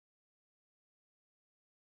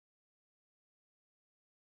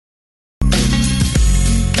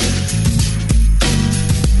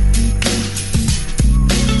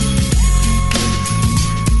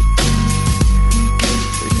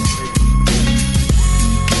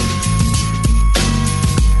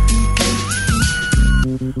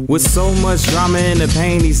With so much drama and the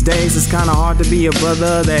pain these days, it's kinda hard to be a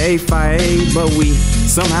brother of the A5A. But we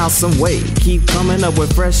somehow, some way, keep coming up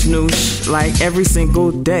with fresh new like every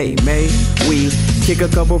single day. May we kick a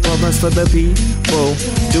couple programs for the people,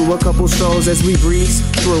 do a couple shows as we breeze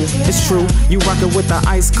through. It's true, you rockin' with the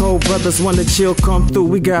ice cold brothers, wanna chill, come through.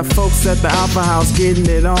 We got folks at the Alpha House getting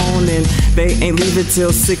it on, and they ain't leaving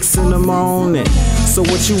till 6 in the morning. So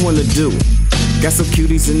what you wanna do? Got some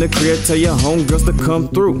cuties in the crib, tell your homegirls to come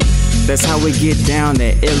through. That's how we get down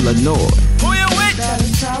at Illinois. Who you with?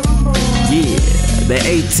 Yeah, the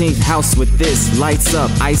 18th house with this. Lights up,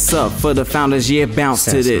 ice up for the founders, yeah, bounce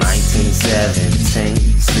Since to this. 1917,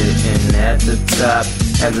 sitting at the top,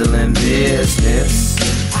 handling business.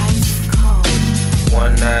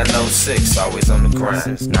 1906, always on the grind.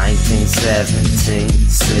 Since 1917,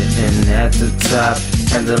 sitting at the top,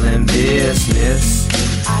 handling business.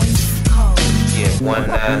 Yeah,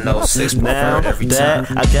 1906, now every that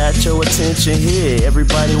time. I got your attention here,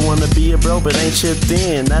 everybody wanna be a bro but ain't chipped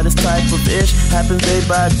in. Now this type of ish happens day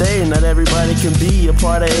by day. Not everybody can be a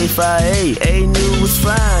part of A5A. A knew was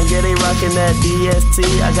fine, yeah, they rockin' that DST.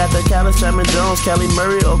 I got the Callis, Chapman Jones, Kelly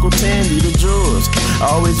Murray, Uncle Tandy, the Jewels.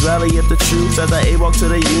 Always rally up the troops as I A-walk to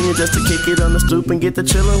the union just to kick it on the stoop and get to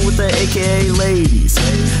chillin' with the AKA ladies.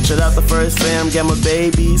 Shout out the first fam, got my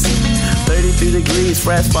babies. 33 degrees,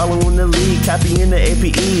 frats following the lead, copying the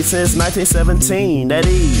APE since 1917, that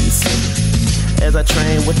ease. As I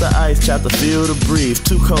train with the ice, chop the field of breeze,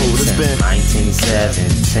 too cold, it's been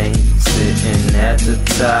 1917, sitting at the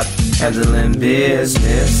top, handling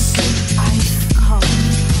business.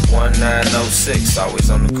 1906, always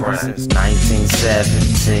on the grind. Since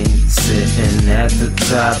 1917, sitting at the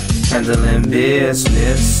top, handling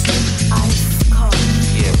business.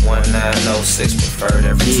 Yeah, 1906, preferred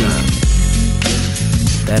every time.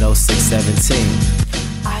 That 0617.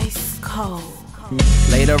 Ice cold.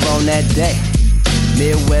 Later on that day,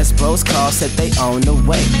 Midwest bros call, said they on the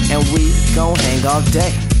way, and we gon' hang all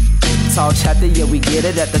day. Tall chapter, yeah, we get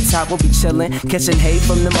it. At the top, we'll be chillin', catching hate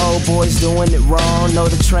from them old boys doing it wrong. Know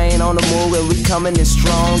the train on the move, and we coming in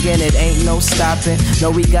strong, and it ain't no stopping.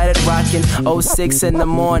 No, we got it rockin'. 06 in the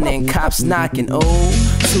morning, cops knocking. Oh,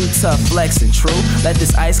 too tough, flexing, true. Let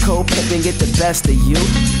this ice cold pippin' get the best of you.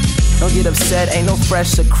 Don't get upset, ain't no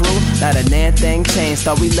fresher crew. Not a damn thing changed,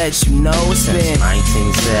 thought we let you know it's been since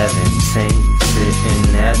 1917,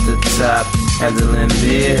 sitting at the top, handling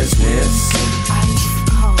business.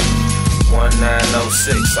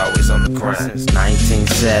 1906, always on the grind. Since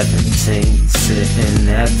 1917, sitting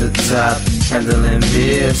at the top, handling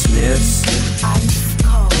business.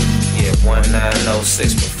 Yeah,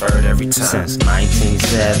 1906, preferred every time. Since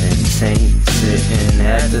 1917, sitting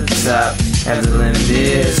at the top, handling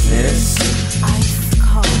business.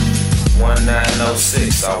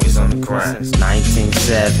 1906, always on the grind. Since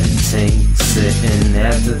 1917, sitting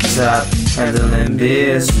at the top, handling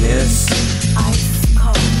business.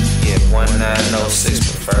 Yeah, 1906,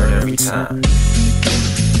 preferred every time.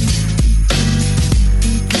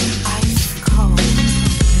 Ice cold.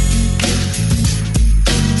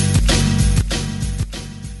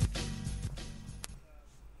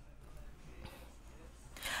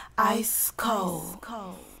 Ice cold.